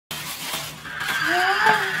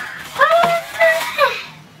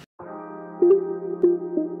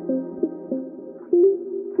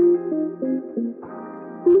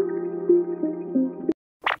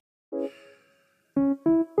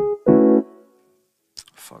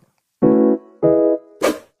Fuck.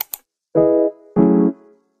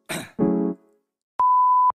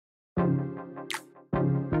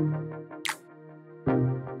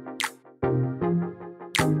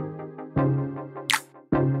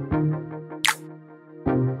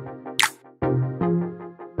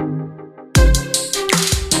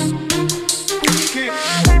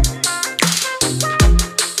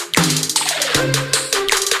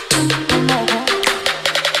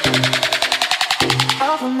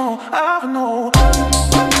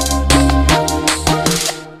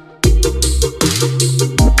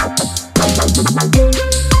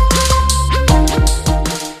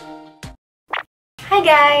 Hi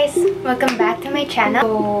guys! Welcome back to my channel.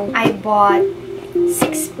 So, I bought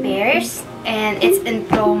 6 pairs and it's in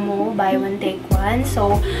promo, buy one take one.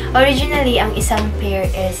 So, originally, ang isang pair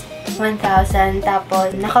is 1,000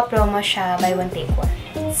 tapos naka-promo siya, buy one take one.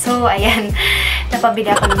 So, ayan, napabili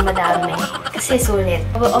ako ng madami kasi sulit.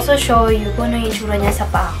 I will also show you kung ano yung itsura niya sa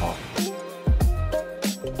paa ko.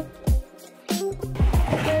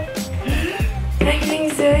 I'm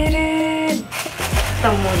excited! Ito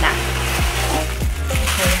muna.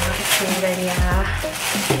 Itsura niya.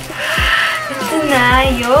 Ito na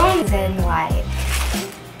yung Zen White.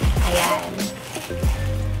 Ayan.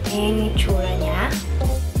 Ayan yung itsura niya.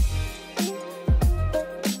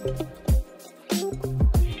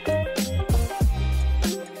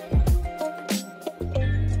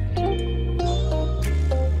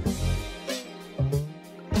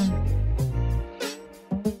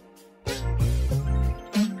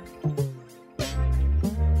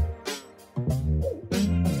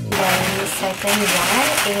 Second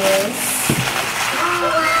one is...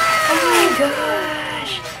 Oh my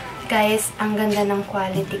gosh! Guys, ang ganda ng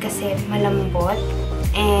quality kasi malambot.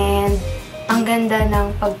 And ang ganda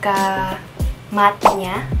ng pagka-matte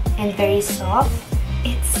niya. And very soft.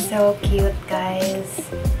 It's so cute, guys.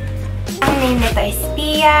 Ang name nito is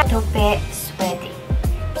Pia Tope Sweaty.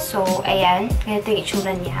 So, ayan. Ganito yung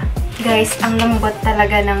itsura niya. Guys, ang lambot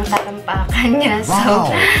talaga ng talampakan niya. So,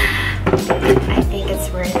 I think it's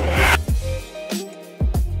worth it.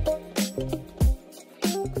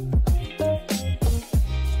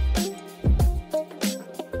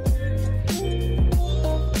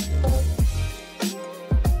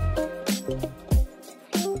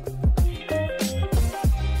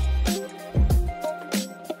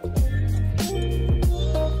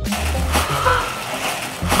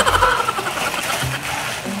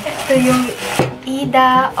 Ito yung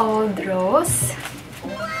Ida Old Rose.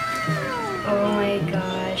 Oh my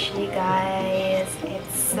gosh, you guys.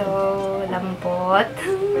 It's so lambot.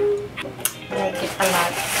 I like it a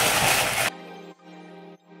lot.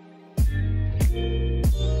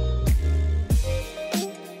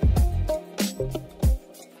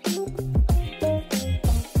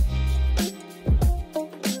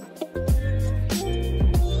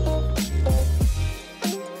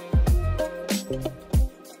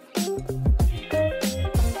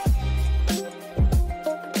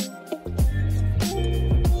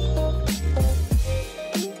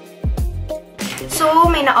 So,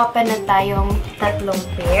 may na-open na tayong 3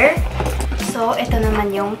 pair. So, ito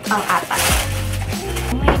naman yung pang-apat.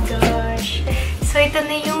 Oh my gosh! So, ito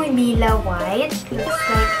na yung Mila White. Looks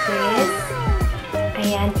like this.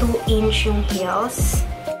 Ayan, 2-inch yung heels.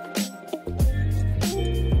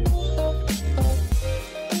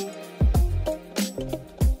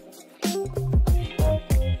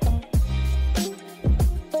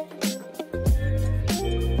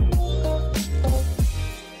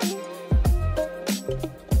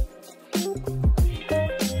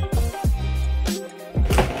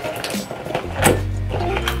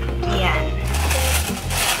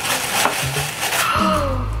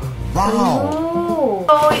 Wow!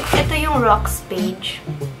 So, ito yung rocks page.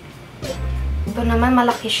 Ito naman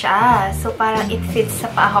malaki siya. So, parang it fits sa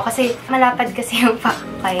paa ko. Kasi malapad kasi yung paa ko.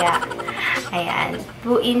 Kaya, ayan.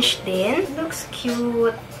 2-inch din. Looks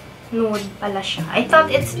cute. Nude pala siya. I thought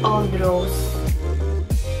it's old rose.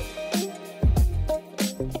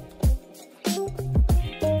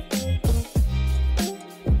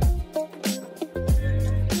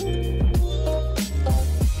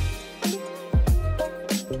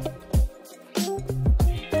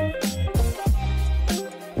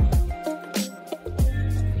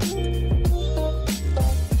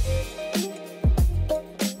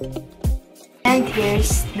 And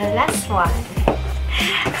here's the last one.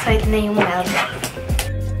 So, ito na yung melba.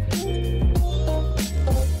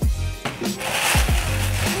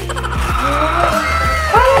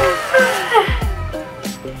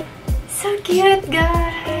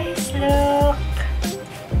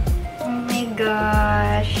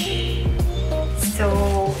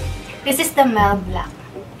 This is the Mel Black.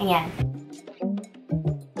 Ayan.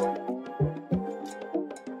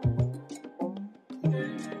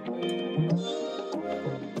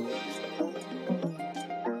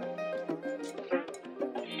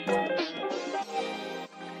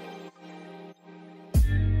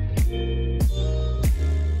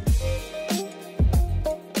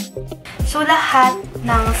 So, lahat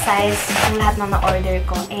ng size, lahat ng na-order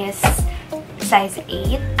ko is size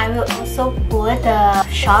 8. I will also put the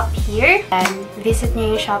shop here. And visit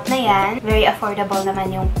nyo yung shop na yan. Very affordable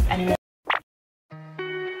naman yung ano.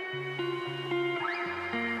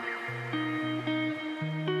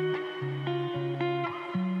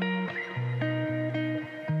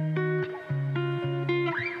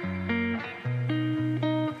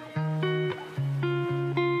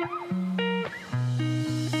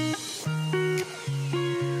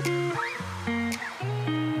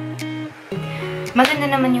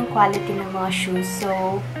 Maganda naman yung quality ng mga shoes,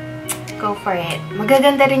 so go for it.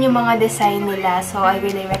 Magaganda rin yung mga design nila, so I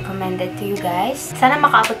really recommend it to you guys. Sana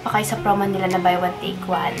makaabot pa kayo sa promo nila na buy one take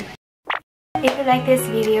one. If you like this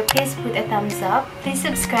video, please put a thumbs up, please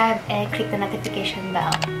subscribe, and click the notification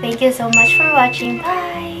bell. Thank you so much for watching.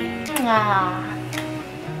 Bye! Mwah!